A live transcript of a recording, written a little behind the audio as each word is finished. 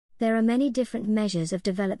There are many different measures of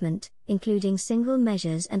development, including single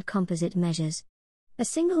measures and composite measures. A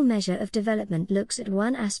single measure of development looks at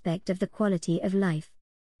one aspect of the quality of life.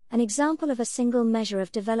 An example of a single measure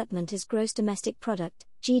of development is gross domestic product,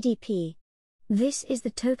 GDP. This is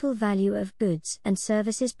the total value of goods and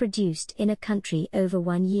services produced in a country over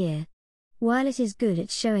 1 year. While it is good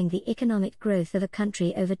at showing the economic growth of a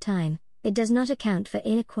country over time, it does not account for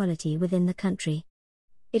inequality within the country.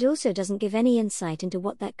 It also doesn't give any insight into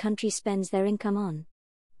what that country spends their income on.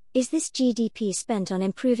 Is this GDP spent on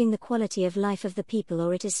improving the quality of life of the people,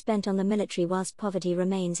 or it is spent on the military whilst poverty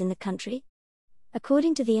remains in the country?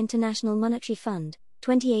 According to the International Monetary Fund,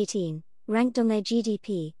 2018, ranked on their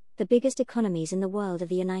GDP, the biggest economies in the world are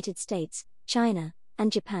the United States, China,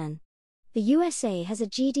 and Japan. The USA has a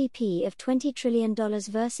GDP of $20 trillion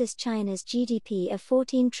versus China's GDP of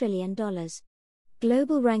 $14 trillion.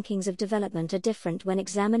 Global rankings of development are different when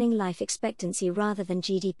examining life expectancy rather than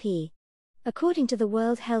GDP. According to the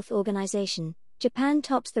World Health Organization, Japan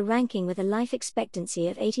tops the ranking with a life expectancy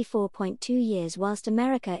of 84.2 years, whilst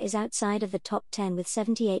America is outside of the top 10 with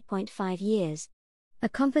 78.5 years. A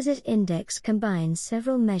composite index combines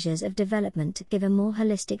several measures of development to give a more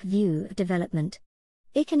holistic view of development.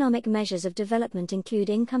 Economic measures of development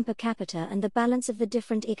include income per capita and the balance of the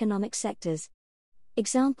different economic sectors.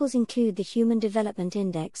 Examples include the Human Development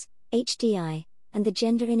Index, HDI, and the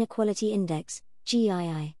Gender Inequality Index,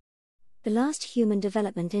 GII. The last Human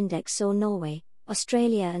Development Index saw Norway,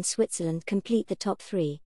 Australia and Switzerland complete the top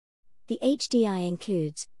 3. The HDI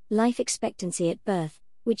includes life expectancy at birth,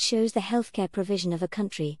 which shows the healthcare provision of a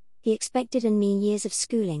country, the expected and mean years of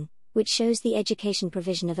schooling, which shows the education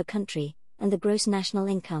provision of a country, and the gross national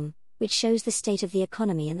income, which shows the state of the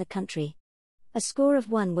economy in the country. A score of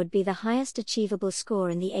 1 would be the highest achievable score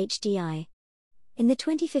in the HDI. In the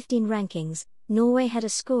 2015 rankings, Norway had a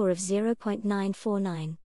score of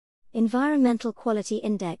 0.949. Environmental Quality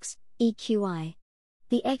Index, EQI.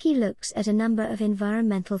 The EQI looks at a number of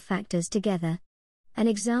environmental factors together. An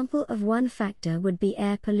example of one factor would be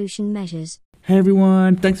air pollution measures. Hey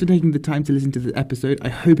everyone, thanks for taking the time to listen to this episode. I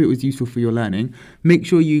hope it was useful for your learning. Make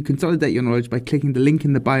sure you consolidate your knowledge by clicking the link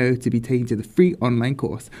in the bio to be taken to the free online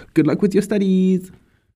course. Good luck with your studies!